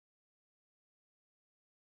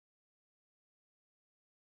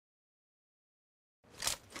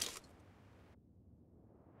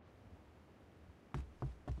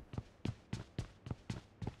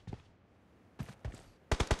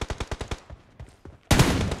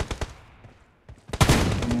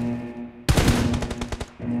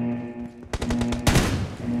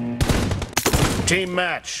Team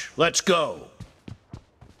match, let's go.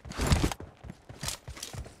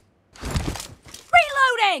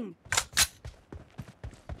 Reloading!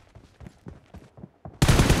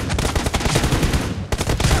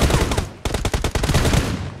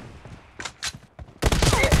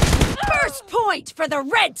 First point for the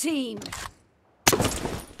red team!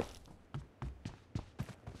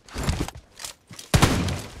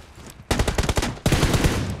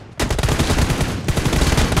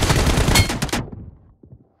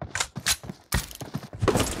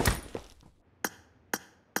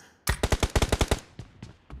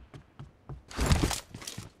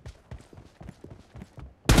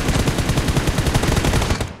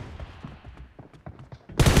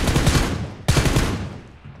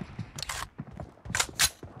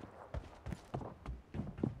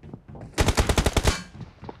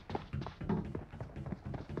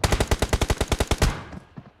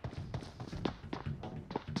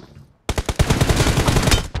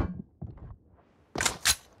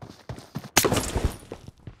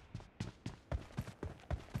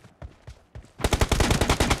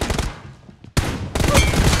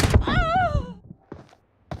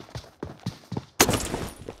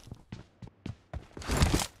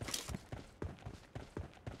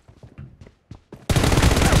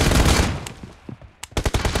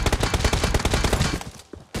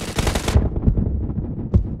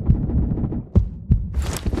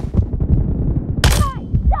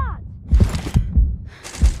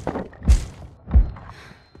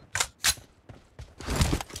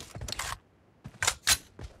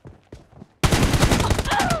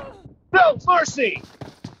 No mercy!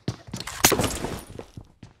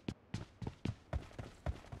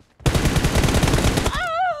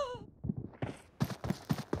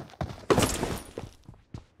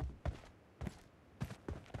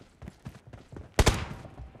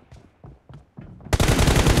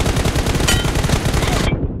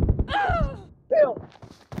 Kill!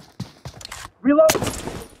 Reload!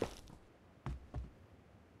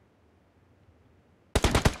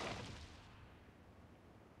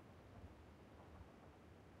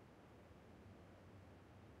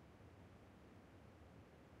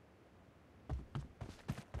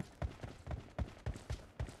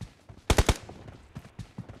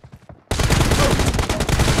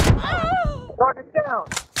 Target down!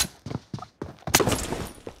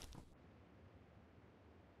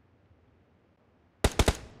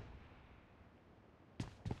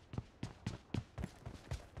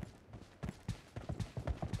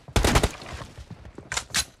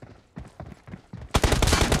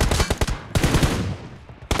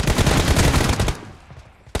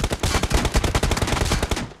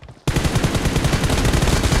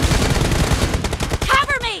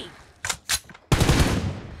 Cover me!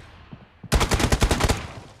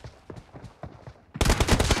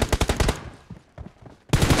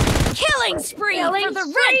 Killing spree for the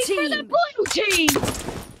red team! For the blue team!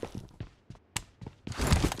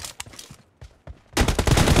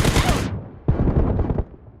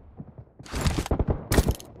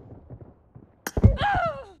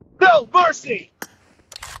 No mercy!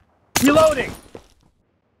 Reloading!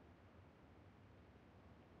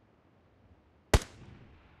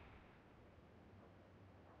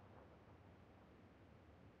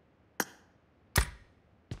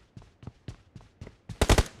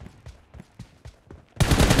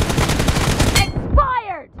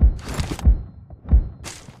 Expired!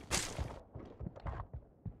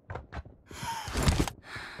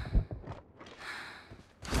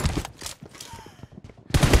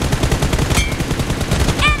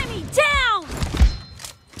 Enemy down!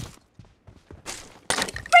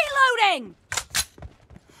 Reloading!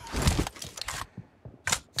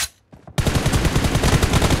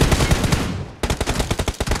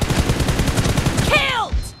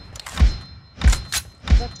 Killed!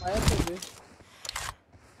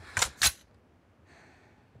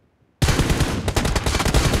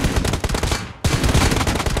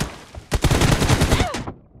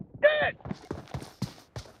 Dead!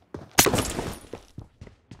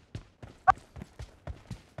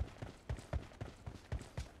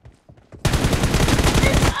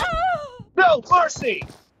 No mercy!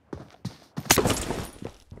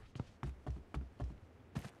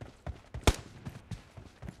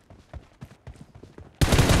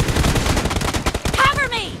 Cover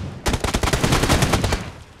me!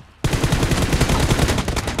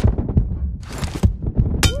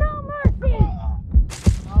 No mercy!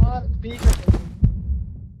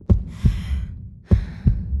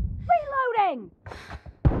 Reloading!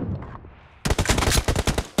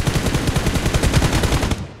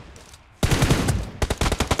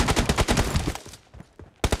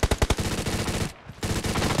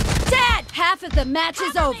 Half of the match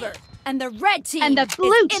is over, and the red team And the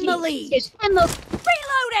blue is team in the lead. is in the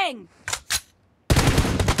Reloading!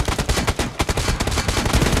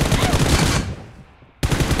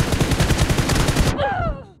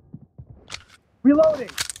 Reloading.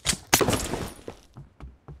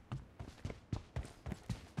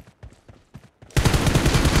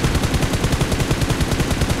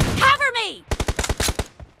 Cover me!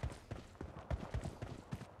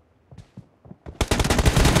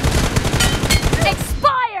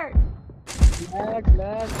 Expired!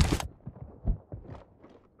 Lag.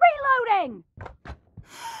 Reloading!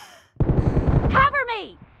 Cover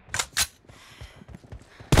me!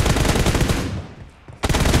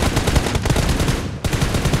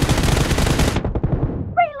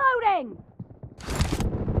 Reloading!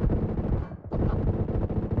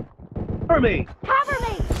 Cover me. Cover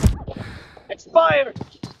me! Expired.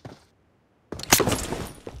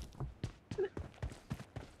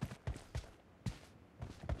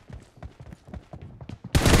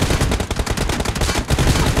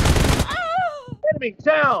 Enemy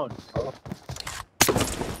down.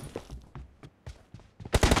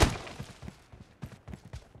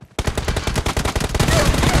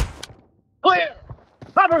 Clear.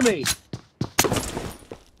 Cover me.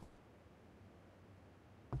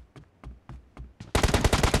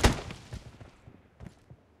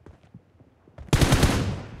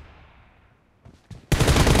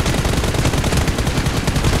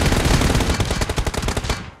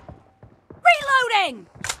 Reloading!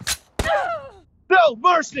 No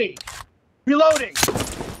mercy. Reloading.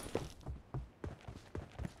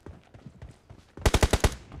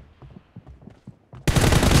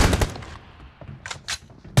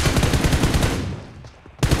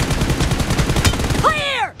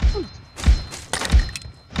 Clear!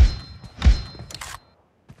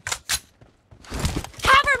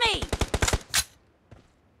 Cover me!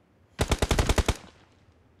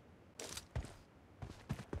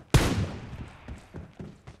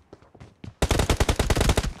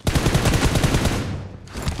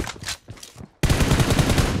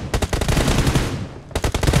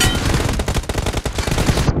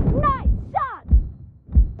 Nice shot!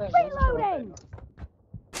 Reloading!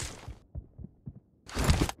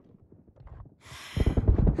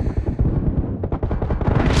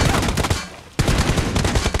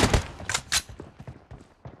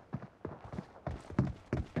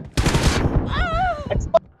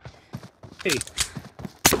 Hey.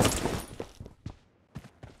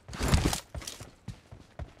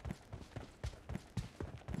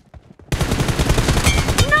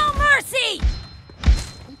 No mercy!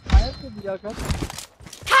 Fire तो दिया कर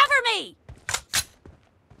Cover me!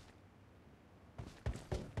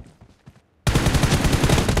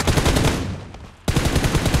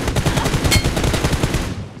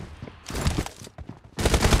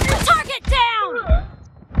 Target down!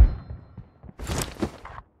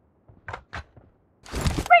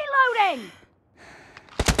 Reloading!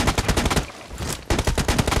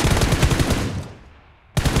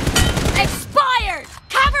 Expired!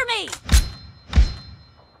 Cover me!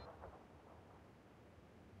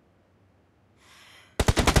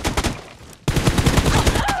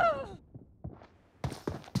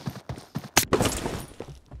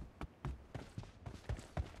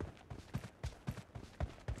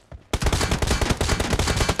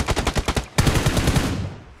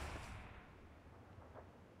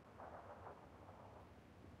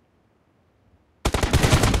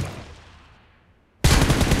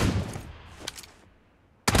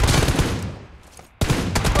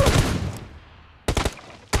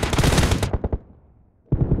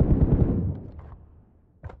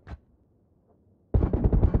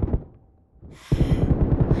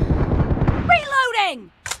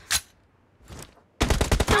 Reloading!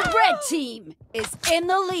 The red team is in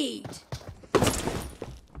the lead.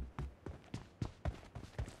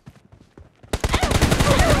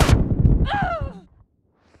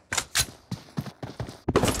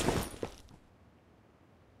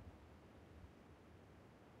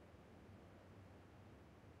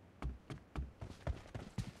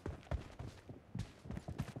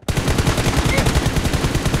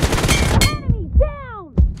 Enemy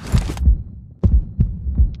down!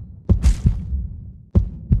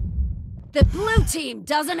 The blue team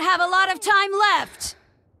doesn't have a lot of time left.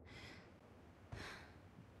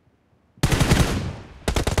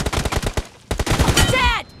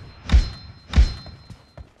 Dead!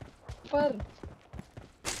 पर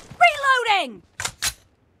Reloading!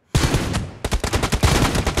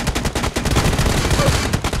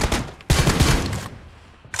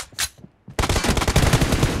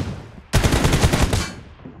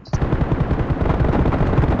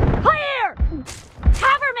 Clear!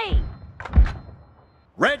 Cover me!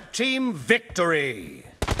 team victory.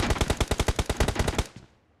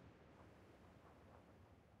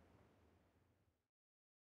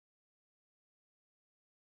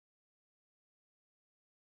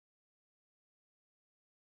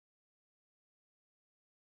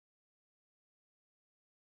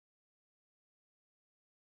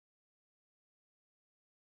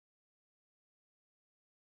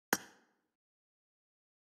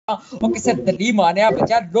 ਉਹ ਕਿਸੇ ਦਲੀ ਮਾਨਿਆ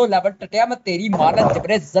ਬੱਚਾ low level ਟਟਿਆ ਮੈਂ ਤੇਰੀ ਮਾਂ ਨਾਲ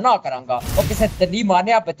ਜਬਰੇ ਜ਼ਨਾ ਕਰਾਂਗਾ ਉਹ ਕਿਸੇ ਦਲੀ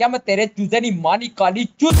ਮਾਨਿਆ ਬੱਚਾ ਮੈਂ ਤੇਰੇ ਚੂਜ਼ੇ ਦੀ ਮਾਂ ਦੀ ਕਾਲੀ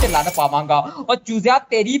ਚੁੱਤ ਲੰਨ ਪਾਵਾਂਗਾ ਉਹ ਚੂਜ਼ਿਆ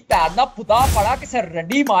ਤੇਰੀ ਭੈਣ ਦਾ ਪੁੱਤਾ ਪੜਾ ਕਿਸੇ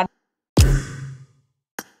ਰੰਡੀ ਮਾਂ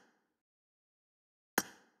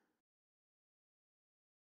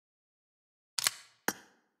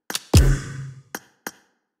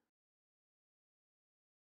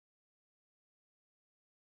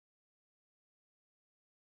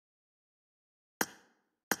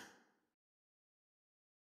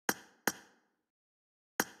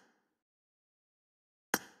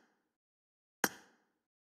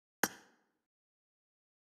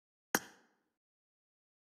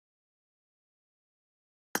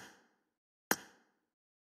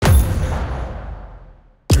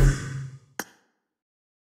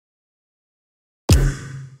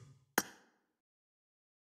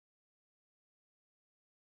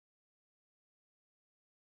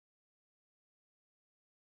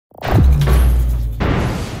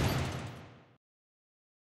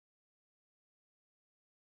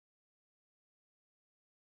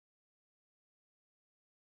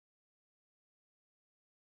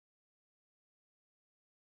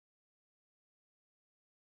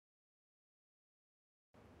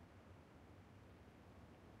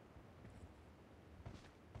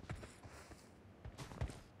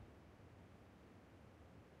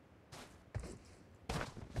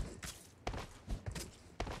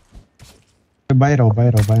बाहर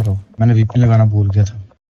आओ मैंने वीपीएन लगाना भूल गया था।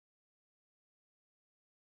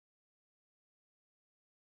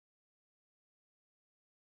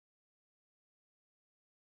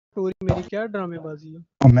 स्टोरी मेरी क्या ड्रामेबाजी है।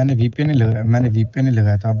 और मैंने वीपीएन ही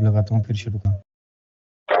लगाया था। अब लगाता हूँ फिर शुरू कर।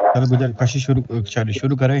 चलो गुजर काशी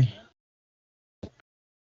शुरू करें।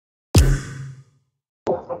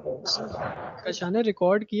 कशा ने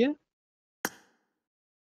रिकॉर्ड किया।